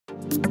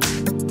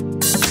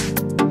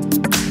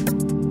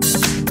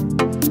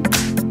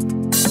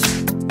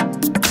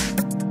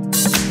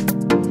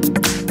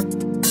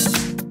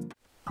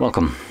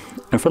Welcome.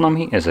 In front of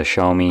me is a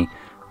Xiaomi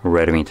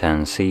Redmi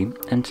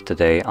 10C, and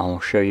today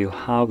I'll show you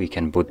how we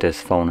can boot this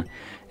phone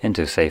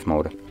into safe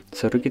mode.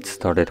 So to get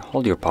started,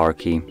 hold your power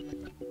key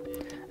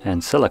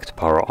and select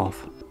power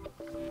off.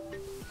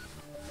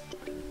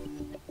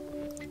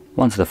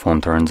 Once the phone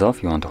turns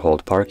off, you want to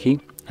hold power key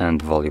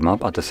and volume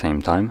up at the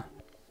same time.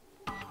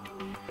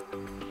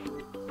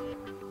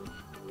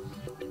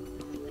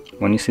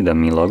 When you see the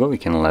Mi logo, you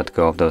can let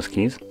go of those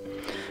keys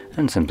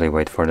and simply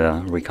wait for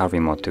the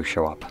recovery mode to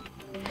show up.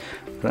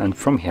 And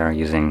from here,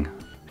 using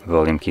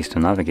volume keys to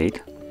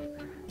navigate,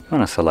 you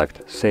want to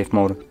select safe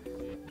mode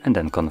and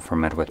then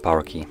confirm it with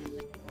power key.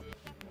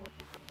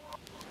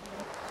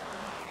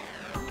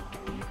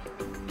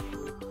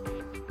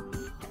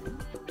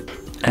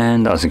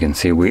 And as you can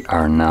see, we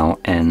are now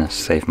in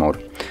safe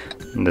mode.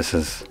 This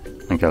is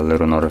like a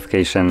little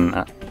notification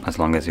as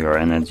long as you are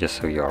in it, just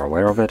so you are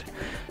aware of it.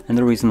 And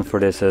the reason for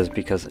this is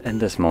because in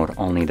this mode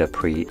only the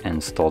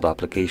pre-installed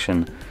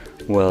application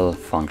will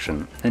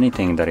function.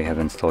 Anything that you have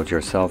installed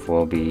yourself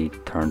will be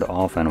turned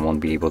off and won't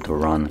be able to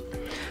run.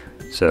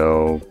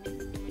 So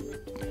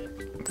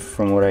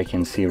from what I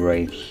can see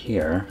right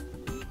here,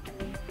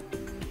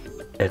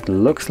 it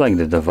looks like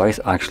the device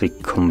actually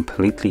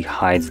completely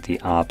hides the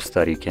apps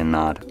that you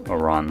cannot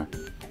run.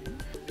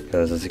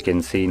 Because as you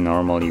can see,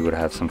 normally you would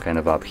have some kind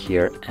of app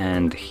here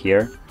and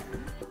here.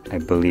 I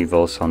believe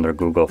also under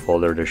Google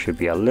folder there should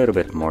be a little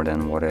bit more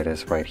than what it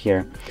is right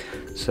here.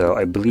 So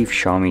I believe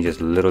Xiaomi just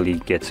literally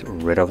gets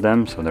rid of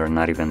them, so they're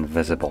not even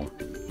visible.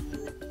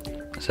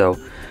 So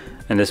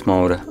in this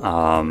mode,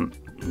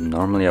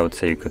 normally I would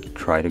say you could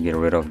try to get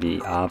rid of the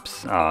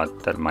apps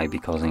that might be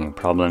causing you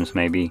problems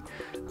maybe,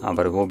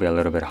 but it will be a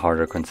little bit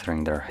harder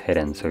considering they're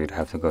hidden, so you'd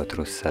have to go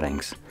through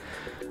settings.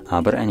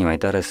 But anyway,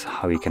 that is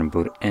how you can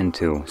boot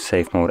into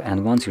safe mode.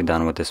 And once you're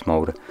done with this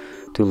mode,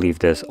 to leave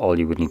this, all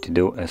you would need to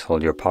do is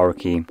hold your power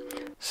key,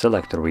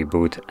 select the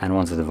reboot, and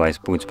once the device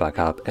boots back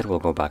up, it will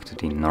go back to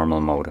the normal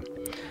mode.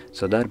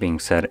 So that being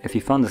said, if you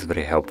found this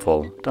very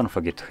helpful, don't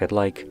forget to hit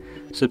like,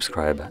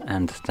 subscribe,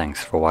 and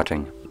thanks for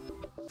watching.